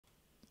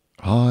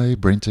Hi,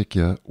 BrenTech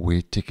here,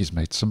 where tech is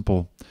made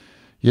simple.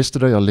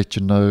 Yesterday I let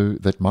you know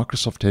that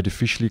Microsoft had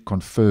officially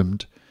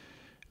confirmed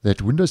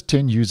that Windows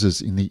 10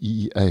 users in the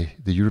EEA,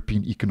 the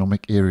European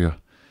Economic Area,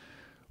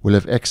 will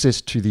have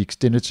access to the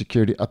Extended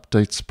Security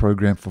Updates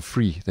program for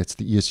free. That's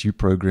the ESU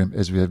program,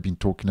 as we have been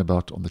talking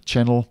about on the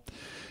channel.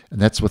 And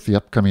that's with the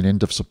upcoming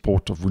end of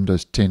support of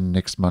Windows 10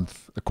 next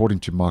month, according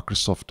to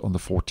Microsoft on the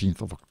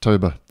 14th of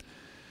October.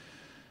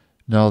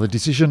 Now, the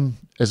decision,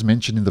 as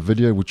mentioned in the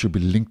video, which will be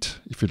linked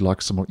if you'd like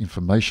some more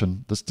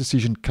information, this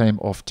decision came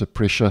after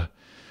pressure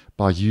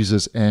by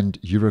users and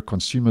Euro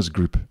Consumers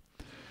Group.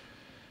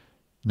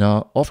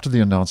 Now, after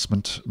the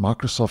announcement,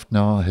 Microsoft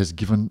now has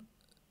given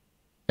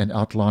and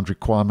outlined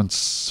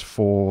requirements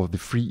for the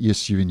free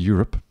ESU in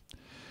Europe.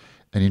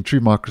 And in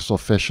true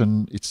Microsoft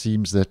fashion, it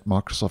seems that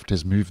Microsoft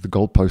has moved the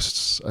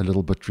goalposts a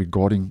little bit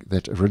regarding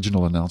that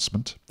original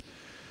announcement.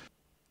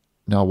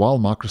 Now, while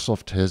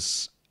Microsoft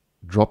has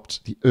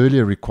dropped the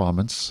earlier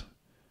requirements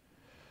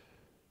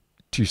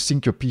to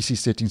sync your PC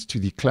settings to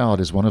the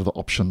cloud as one of the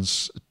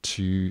options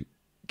to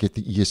get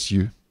the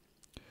ESU,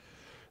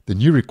 the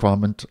new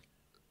requirement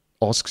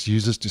asks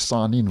users to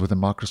sign in with a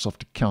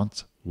Microsoft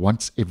account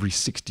once every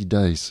 60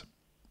 days.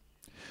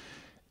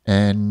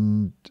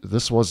 And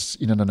this was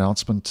in an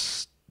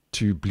announcement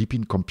to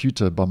Bleeping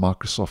Computer by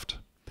Microsoft.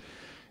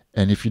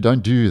 And if you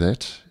don't do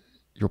that,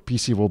 your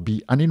PC will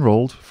be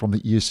unenrolled from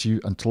the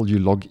ESU until you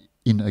log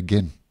in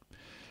again.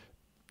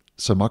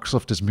 So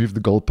Microsoft has moved the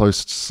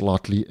goalposts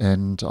slightly,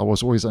 and I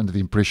was always under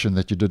the impression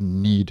that you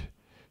didn't need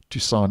to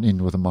sign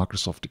in with a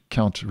Microsoft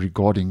account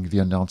regarding the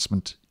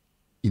announcement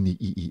in the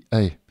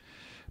EEA,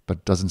 but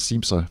it doesn't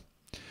seem so.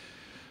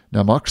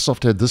 Now,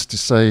 Microsoft had this to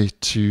say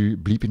to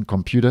Bleeping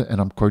Computer,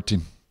 and I'm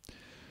quoting: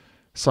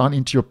 "Sign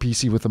into your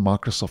PC with a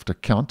Microsoft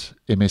account,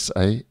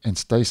 MSA, and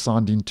stay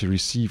signed in to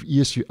receive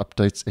ESU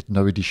updates at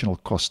no additional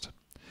cost.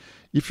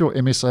 If your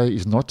MSA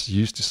is not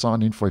used to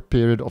sign in for a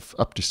period of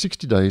up to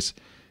 60 days,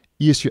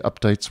 ESU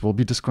updates will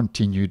be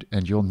discontinued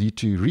and you'll need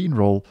to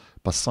re-enroll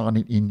by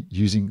signing in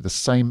using the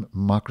same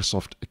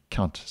Microsoft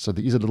account." So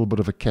there is a little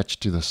bit of a catch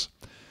to this.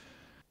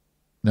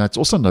 Now, it's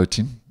also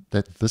noting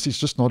that this is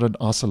just not an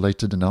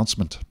isolated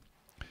announcement,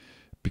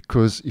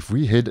 because if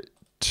we head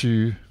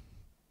to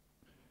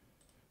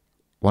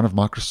one of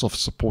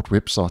Microsoft's support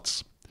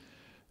websites,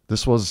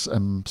 this was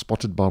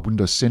spotted by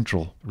Windows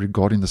Central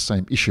regarding the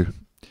same issue,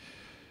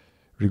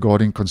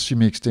 regarding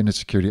consumer extended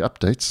security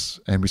updates,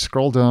 and we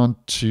scroll down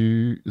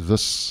to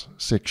this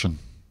section.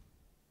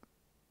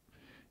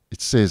 It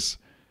says,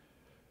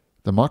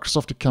 "The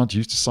Microsoft account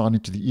used to sign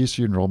into the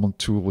ESU enrollment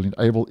tool will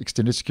enable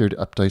extended security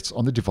updates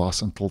on the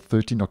device until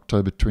 13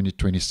 October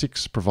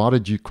 2026,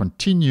 provided you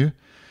continue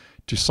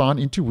to sign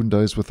into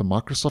Windows with a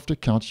Microsoft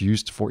account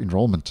used for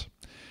enrollment."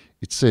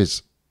 It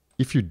says,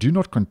 if you do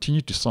not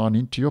continue to sign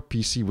into your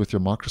PC with your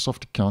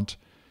Microsoft account,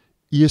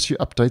 ESU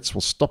updates will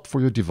stop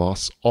for your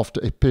device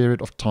after a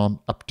period of time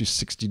up to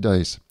 60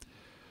 days.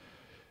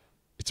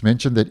 It's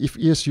mentioned that if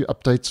ESU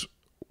updates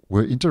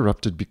were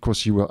interrupted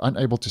because you were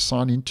unable to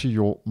sign into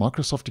your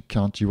Microsoft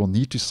account, you will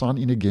need to sign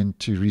in again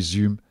to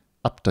resume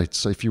updates.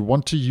 So if you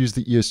want to use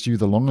the ESU,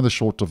 the long and the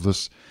short of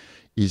this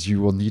is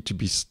you will need to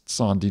be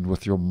signed in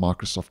with your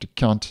Microsoft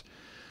account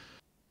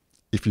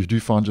if you do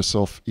find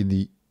yourself in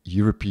the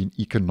European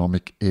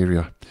Economic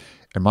Area.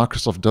 And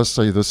Microsoft does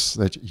say this,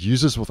 that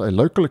users with a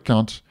local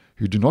account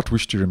who do not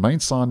wish to remain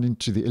signed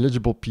into the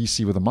eligible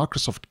PC with a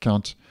Microsoft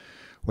account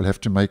will have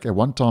to make a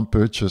one-time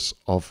purchase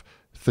of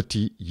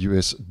 $30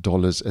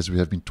 US, as we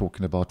have been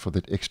talking about, for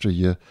that extra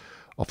year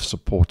of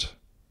support.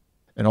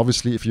 And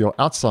obviously, if you're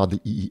outside the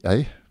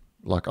EEA,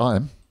 like I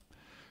am,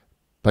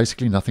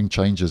 basically nothing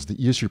changes. The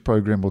ESU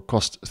program will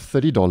cost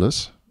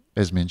 $30,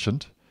 as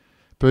mentioned,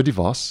 per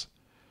device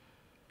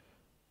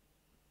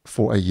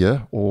for a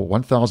year, or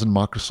 1,000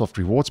 Microsoft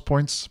rewards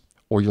points,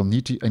 or you'll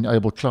need to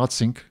enable Cloud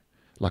Sync,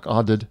 like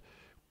I did,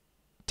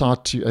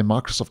 tied to a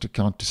Microsoft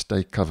account to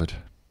stay covered.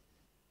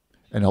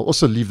 And I'll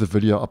also leave the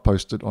video I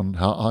posted on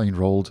how I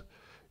enrolled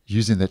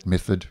using that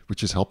method, which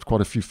has helped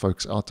quite a few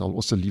folks out. I'll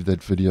also leave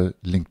that video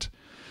linked.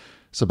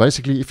 So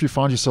basically, if you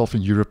find yourself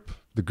in Europe,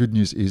 the good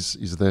news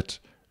is that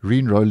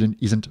re-enrolling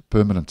isn't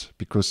permanent,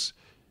 because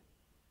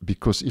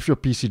if your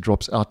PC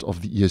drops out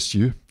of the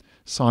ESU,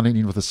 signing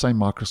in with the same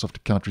Microsoft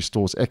account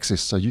restores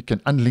access. So you can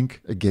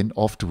unlink again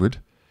afterward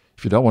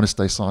if you don't want to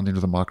stay signed in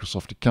with a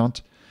Microsoft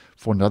account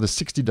for another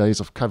 60 days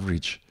of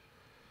coverage.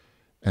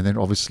 And then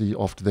obviously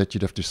after that,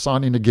 you'd have to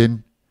sign in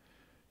again,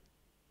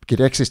 get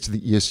access to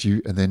the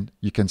ESU, and then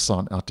you can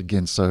sign out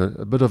again. So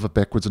a bit of a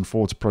backwards and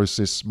forwards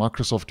process.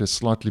 Microsoft has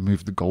slightly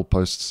moved the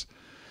goalposts,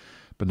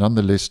 but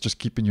nonetheless, just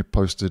keeping you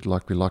posted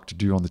like we like to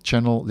do on the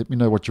channel. Let me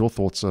know what your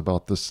thoughts are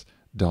about this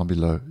down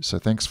below. So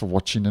thanks for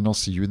watching, and I'll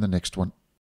see you in the next one.